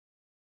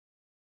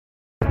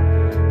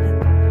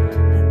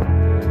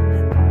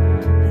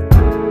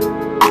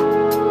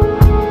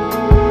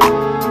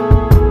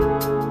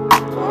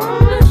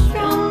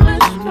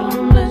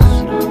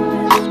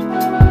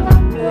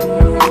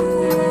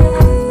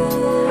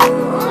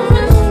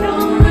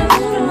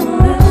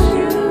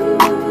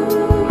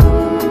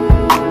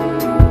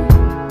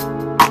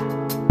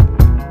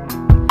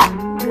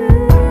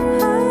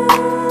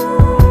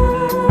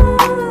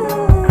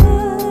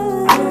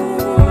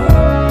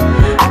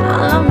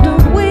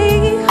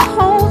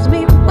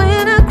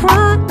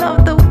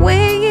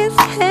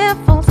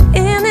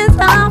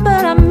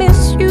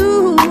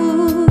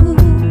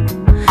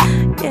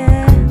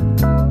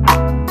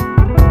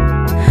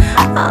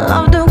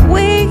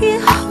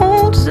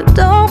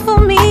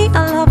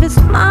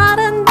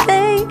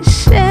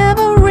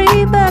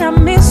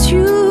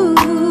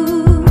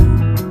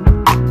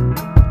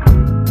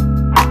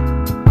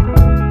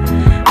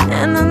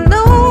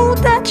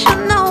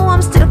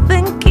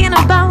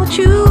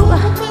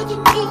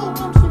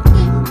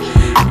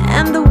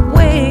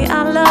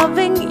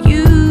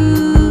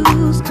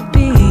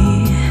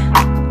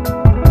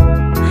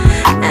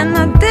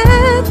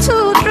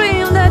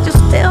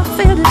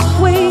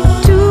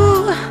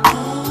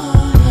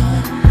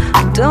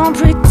Don't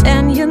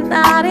pretend you're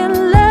not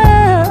in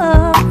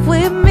love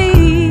with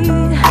me,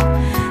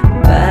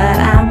 but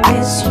I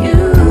miss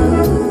you.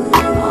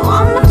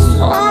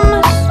 I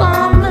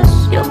miss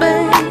you,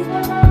 babe.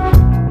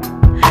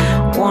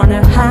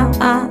 Wonder how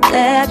I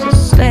let you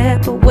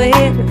slip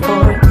away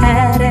before I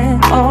had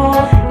it all.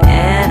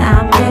 And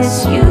I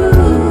miss you.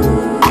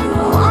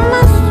 I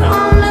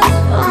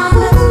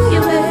miss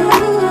you, babe.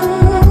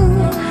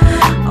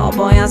 Oh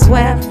boy, I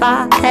swear if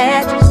I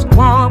had just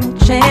one more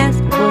chance,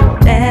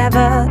 would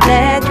never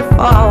let you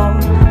fall.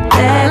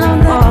 Let you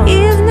fall.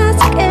 He's not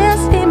scared,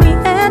 see me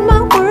at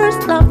my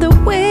worst. Love the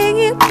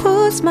way it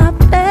puts my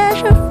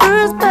pleasure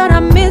first, but I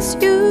miss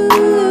you.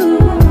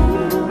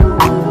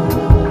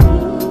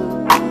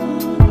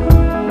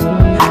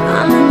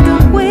 I love the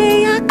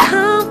way our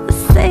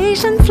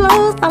conversation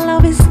flows. I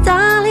love his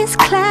style, his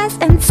class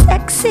and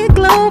sexy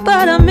glow,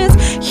 but I miss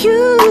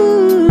you.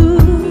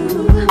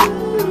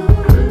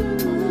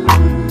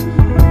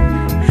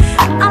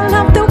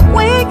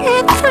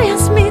 It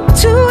thrills me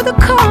to the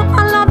core.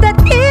 I love that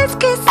his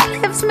kiss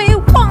leaves me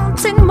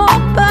wanting more,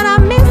 but I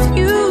miss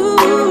you.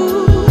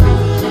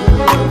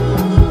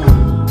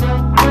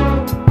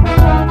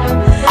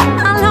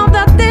 I love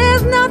that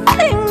there's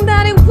nothing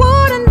that he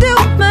wouldn't do,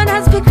 but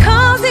that's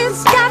because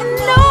he's got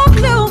no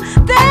clue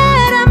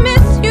that I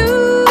miss you.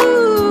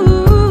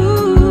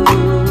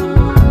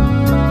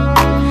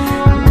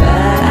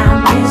 But I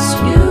miss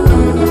you.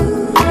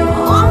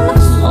 Oh,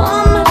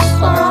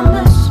 I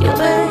miss you,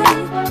 babe.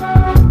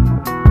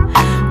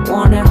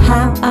 Wonder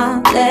how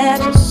I let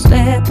you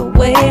slip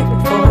away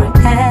before I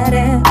had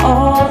it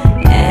all.